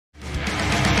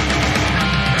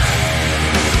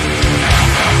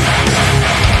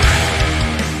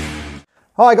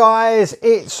Hi guys,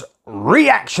 it's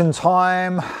reaction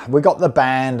time. We got the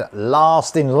band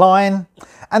Last in Line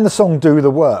and the song Do the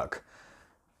Work.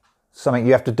 Something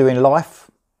you have to do in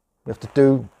life. You have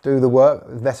to do the work.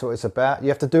 That's what it's about. You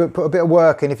have to do it, put a bit of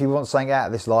work in if you want something out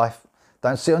of this life.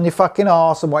 Don't sit on your fucking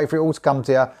arse and wait for it all to come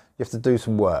to you. You have to do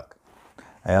some work.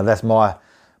 That's my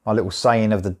little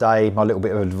saying of the day, my little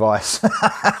bit of advice.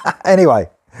 Anyway,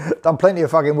 done plenty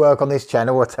of fucking work on this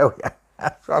channel, I tell you.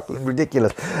 That's fucking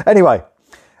ridiculous. Anyway,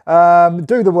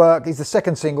 Do the Work is the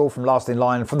second single from Last in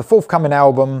Line from the forthcoming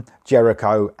album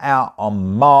Jericho, out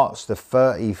on March the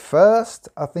 31st,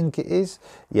 I think it is.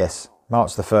 Yes,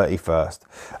 March the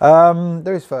 31st.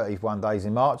 There is 31 days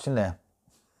in March, isn't there?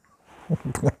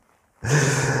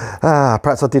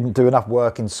 Perhaps I didn't do enough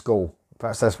work in school.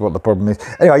 Perhaps that's what the problem is.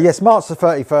 Anyway, yes, March the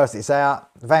 31st, it's out.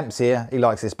 Vamp's here, he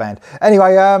likes this band.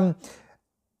 Anyway,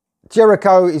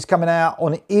 Jericho is coming out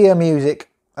on Ear Music.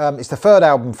 It's the third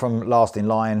album from Last in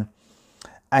Line,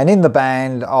 and in the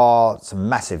band are some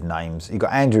massive names. You've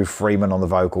got Andrew Freeman on the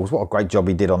vocals. What a great job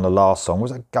he did on the last song.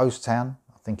 Was it Ghost Town?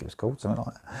 I think it was called, something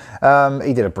like that.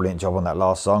 He did a brilliant job on that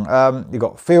last song. You've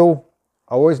got Phil,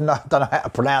 I always don't know how to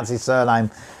pronounce his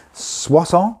surname,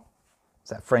 Soisson,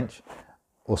 is that French?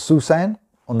 Or Susan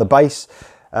on the bass.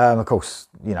 Of course,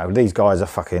 you know, these guys are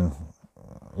fucking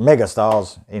mega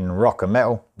stars in rock and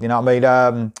metal. You know what I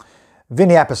mean?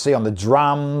 Vinny Appice on the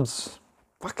drums.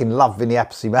 Fucking love Vinny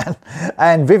Appice, man.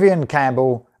 And Vivian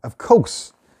Campbell, of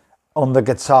course, on the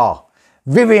guitar.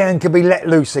 Vivian can be let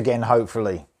loose again,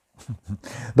 hopefully.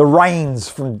 The reins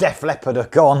from Def Leppard are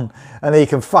gone and he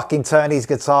can fucking turn his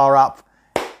guitar up.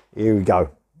 Here we go.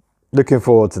 Looking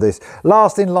forward to this.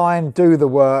 Last in Line, Do the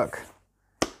Work.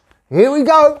 Here we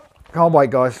go. Can't wait,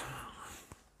 guys.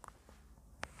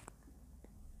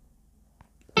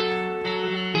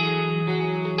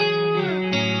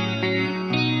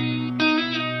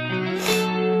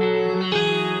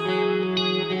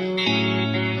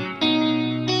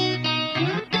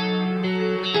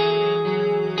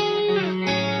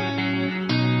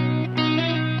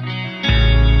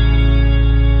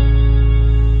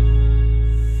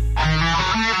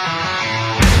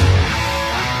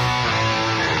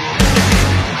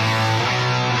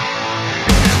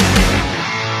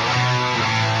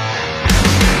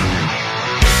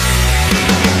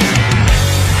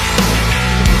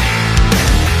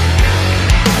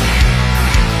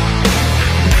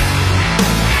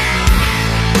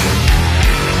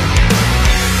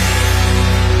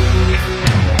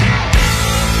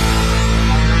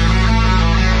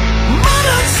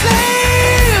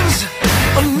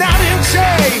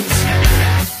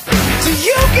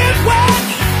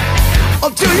 Or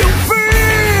do you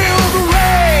feel the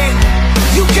rain?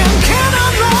 You can count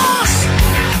on loss,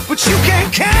 but you can't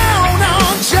count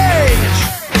on change.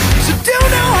 So do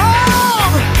no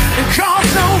harm and cause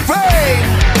no pain.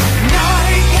 No,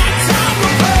 I ain't got time to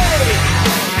pay.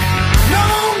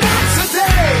 No, not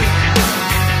today.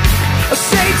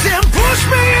 Satan pushed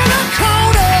me in a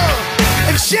corner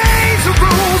and changed the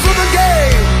rules of the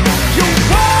game. You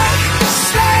work,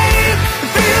 slave, and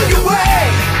feel your way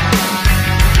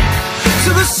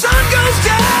till the sun goes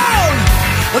down,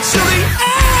 until the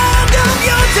end of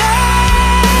your days.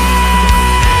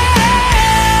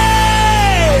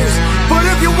 But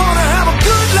if you wanna have a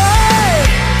good life,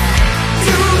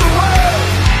 do the work.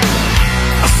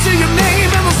 I see your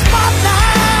name in the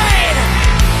spotlight.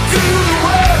 Do the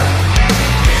work.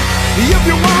 If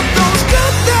you want those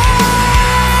good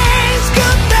things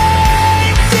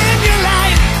in your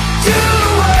life, do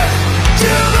the work,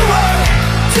 do the work,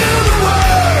 do the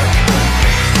work.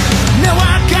 Now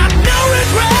I got no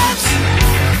regrets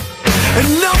and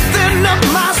nothing up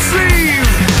my sleeve.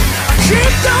 I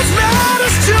keep those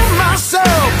matters to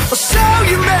myself, so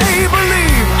you may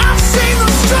believe. I've seen the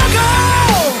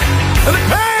struggle and the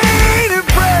pain it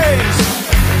brings.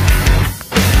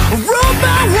 Ruled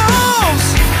by wolves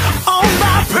on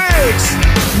my pigs.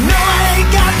 No, I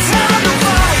ain't got time to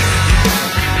fight.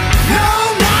 No,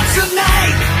 not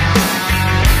tonight.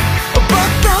 But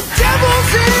the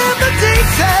devil's in the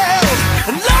details,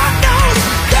 and Lord knows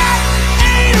that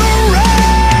ain't alright.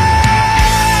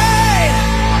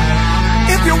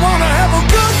 If you wanna have a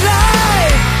good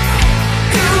life,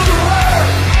 do the work.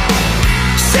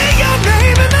 See your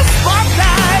name in the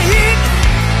spotlight.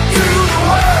 Do the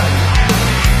work.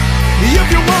 If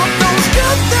you want those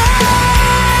good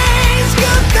things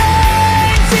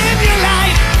in your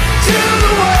life, do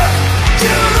the work,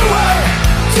 do the work,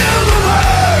 do the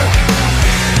work.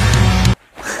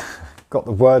 Got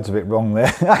the words a bit wrong there.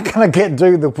 How can I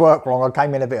do the work wrong? I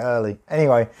came in a bit early.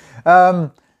 Anyway,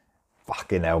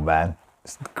 fucking hell, man.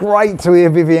 It's great to hear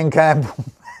Vivian Campbell.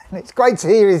 It's great to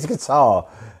hear his guitar.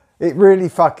 It really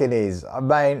fucking is. I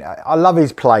mean, I love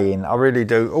his playing. I really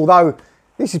do. Although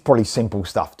this is probably simple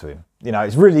stuff to him. You know,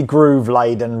 it's really groove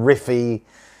laden, riffy,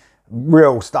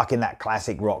 real stuck in that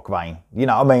classic rock vein. You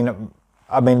know,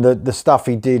 I mean, the stuff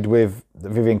he did with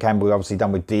Vivian Campbell, obviously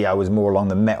done with Dio, was more along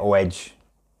the metal edge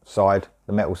side,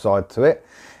 the metal side to it.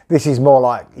 This is more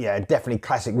like, yeah, definitely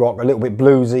classic rock, a little bit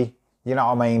bluesy. You know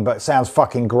what I mean? But it sounds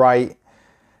fucking great.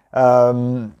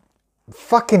 Fucking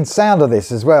sound of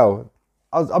this as well.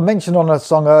 I mentioned on a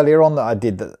song earlier on that I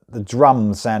did that the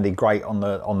drums sounded great on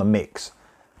the mix.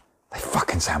 They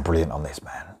fucking sound brilliant on this,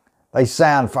 man. They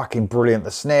sound fucking brilliant.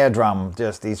 The snare drum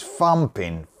just is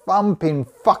thumping. Fucking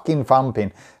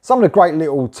thumping. Some of the great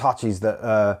little touches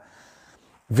that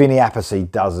Vinny Appice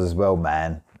does as well,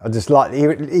 man. I just like,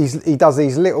 he does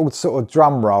these little sort of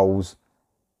drum rolls,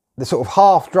 the sort of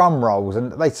half drum rolls,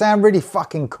 and they sound really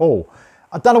fucking cool.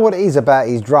 I don't know what it is about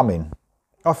his drumming.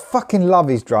 I fucking love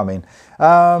his drumming.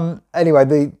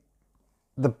 Anyway,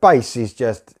 the bass is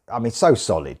just, I mean, so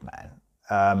solid, man.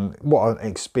 What an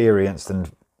experienced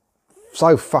and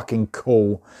so fucking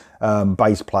cool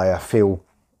bass player Phil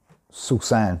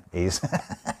Soussan is.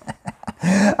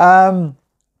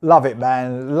 Love it,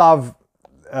 man. Love.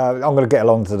 I'm going to get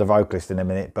along to the vocalist in a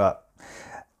minute, but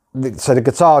so the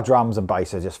guitar, drums, and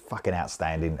bass are just fucking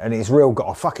outstanding, and it's real got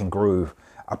a fucking groove,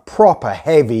 a proper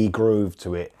heavy groove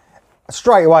to it.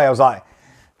 Straight away, I was like,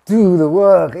 do the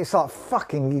work. It's like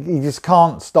fucking, you just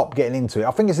can't stop getting into it.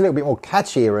 I think it's a little bit more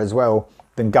catchier as well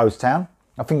than Ghost Town.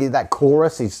 I think that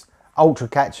chorus is ultra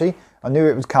catchy. I knew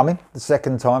it was coming the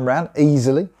second time round,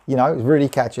 easily. You know, it was really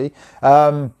catchy.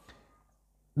 The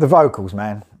vocals,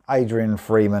 man. Adrian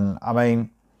Freeman. I mean,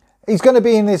 he's going to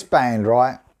be in this band,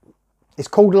 right? It's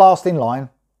called Last in Line,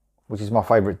 which is my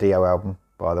favourite Dio album,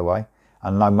 by the way.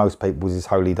 I know most people's is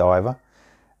Holy Diver.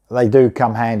 They do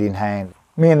come hand in hand.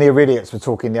 Me and the Iridiacs were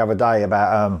talking the other day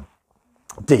about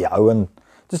Dio, and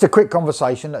just a quick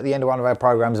conversation at the end of one of our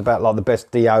programs about like the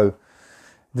best Dio,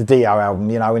 the Dio album,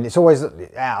 you know, and it's always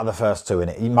out of the first two in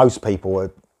it. Most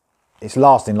people, it's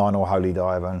Last in Line or Holy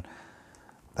Diver, and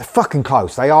they're fucking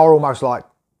close. They are almost like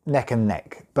neck and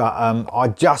neck. But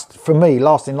for me,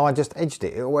 Last in Line just edged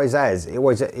it. It always has.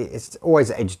 It's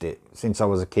always edged it since I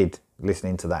was a kid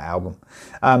listening to that album.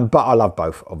 But I love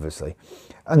both, obviously.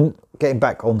 And getting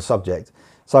back on subject,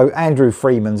 so Andrew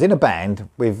Freeman's in a band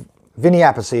with Vinny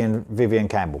Appice and Vivian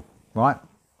Campbell, right?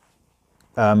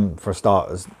 For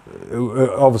starters,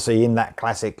 obviously in that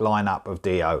classic lineup of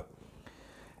Dio.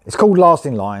 It's called Last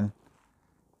in Line.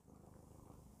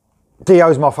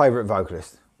 Dio's my favourite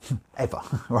vocalist ever,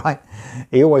 right?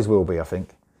 He always will be, I think.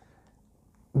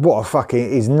 What a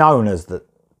fucking, he's known as the,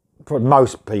 for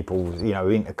most people, you know,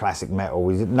 into classic metal,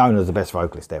 he's known as the best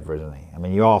vocalist ever, isn't he? I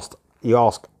mean, you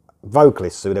ask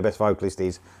vocalists who their best vocalist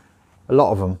is, a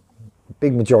lot of them,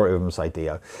 big majority of them say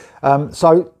Dio.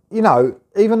 So, you know,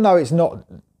 even though it's not,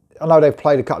 I know they've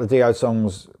played a couple of Dio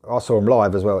songs, I saw them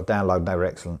live as well at Download, and they were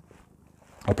excellent.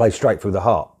 I played Straight Through the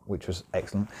Heart, which was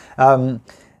excellent.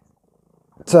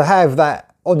 To have that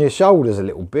on your shoulders a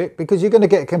little bit, because you're going to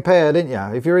get compared, aren't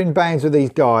you? If you're in bands with these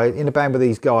guys, in a band with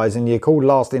these guys, and you're called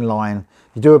Last in Line,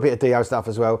 you do a bit of Dio stuff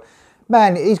as well.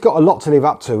 Man, he's got a lot to live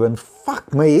up to, and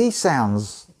fuck me, he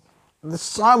sounds, there's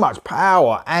so much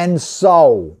power and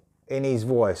soul in his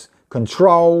voice.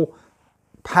 Control,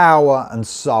 power and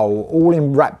soul, all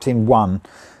wrapped in one.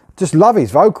 Just love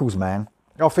his vocals, man.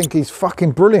 I think he's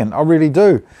fucking brilliant. I really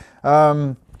do.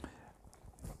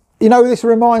 You know, this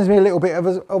reminds me a little bit of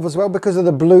as well, because of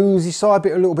the bluesy side,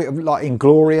 a little bit of like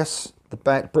Inglorious, the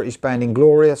British band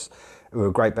Inglorious, who are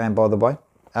a great band, by the way.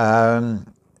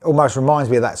 Almost reminds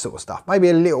me of that sort of stuff. Maybe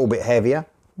a little bit heavier,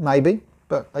 maybe,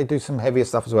 but they do some heavier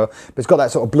stuff as well. But it's got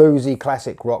that sort of bluesy,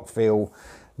 classic rock feel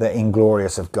that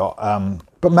Inglorious have got.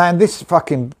 But man, this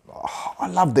fucking, oh, I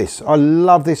love this. I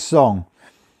love this song.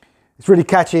 It's really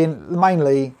catchy, and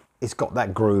mainly it's got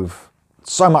that groove.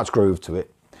 So much groove to it.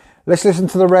 Let's listen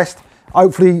to the rest.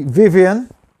 Hopefully Vivian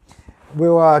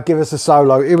will give us a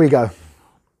solo. Here we go.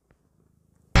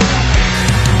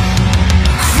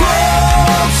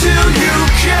 Crawl till you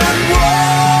can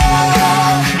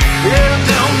walk, and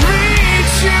they'll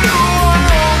reach you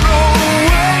along the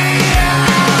way out.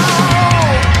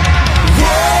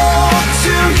 Walk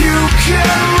till you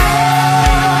can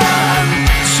run,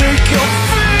 take your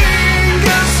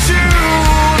fingers to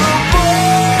the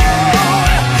bone.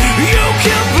 You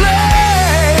can play,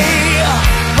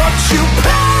 but you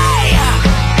pay,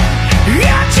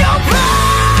 and you pay.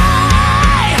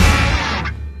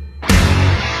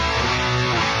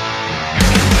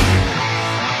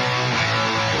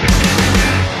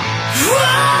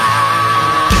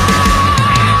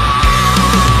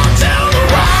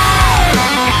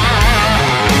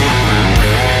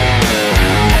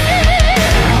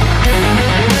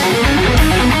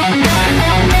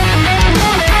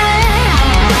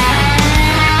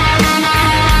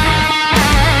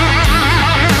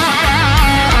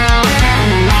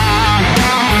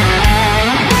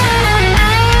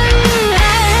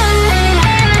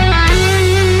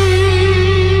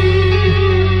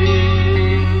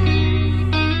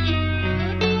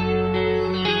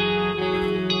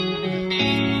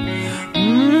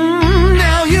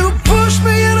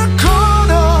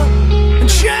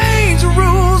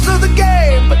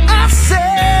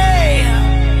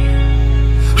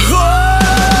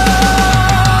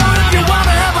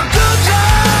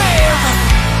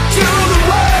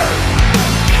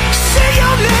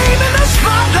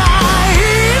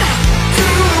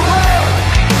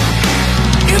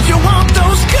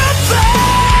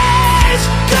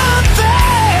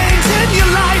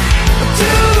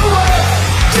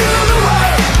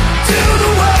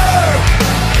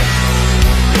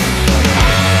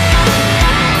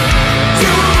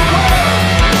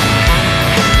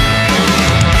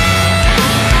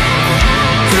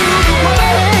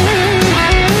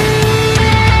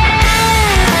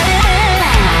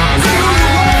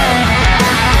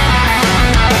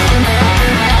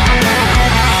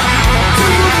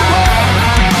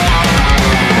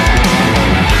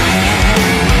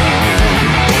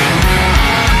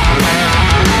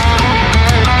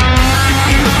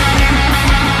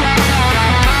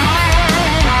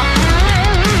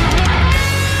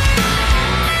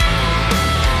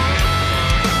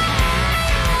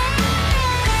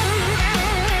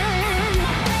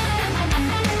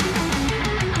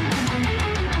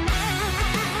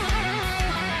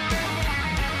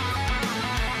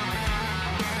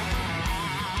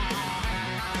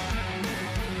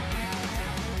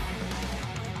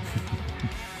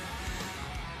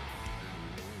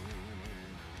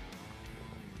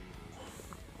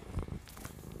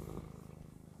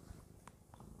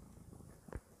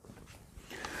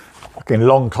 Fucking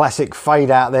long classic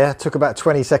fade out there. Took about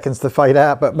 20 seconds to fade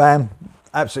out, but man,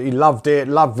 absolutely loved it.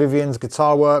 Loved Vivian's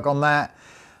guitar work on that.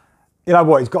 You know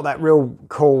what, he's got that real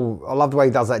cool, I love the way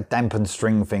he does that dampened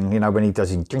string thing, you know, when he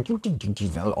does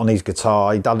his on his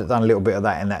guitar. He done a little bit of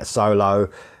that in that solo.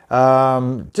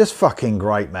 Just fucking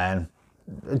great, man.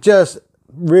 Just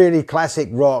really classic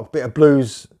rock, bit of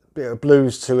blues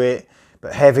to it,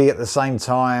 but heavy at the same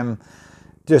time.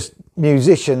 Just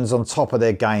musicians on top of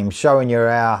their game, showing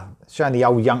the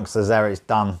old youngsters how it's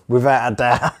done, without a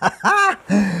doubt.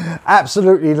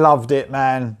 Absolutely loved it,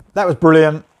 man. That was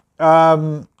brilliant.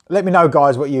 Let me know,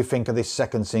 guys, what you think of this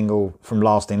second single from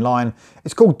Last in Line.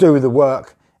 It's called Do the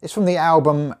Work. It's from the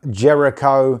album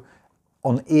Jericho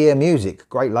on Ear Music.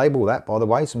 Great label, that, by the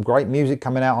way. Some great music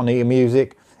coming out on Ear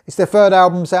Music. It's their third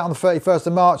album. It's out on the 31st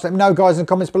of March. Let me know, guys, in the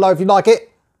comments below if you like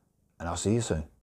it. And I'll see you soon.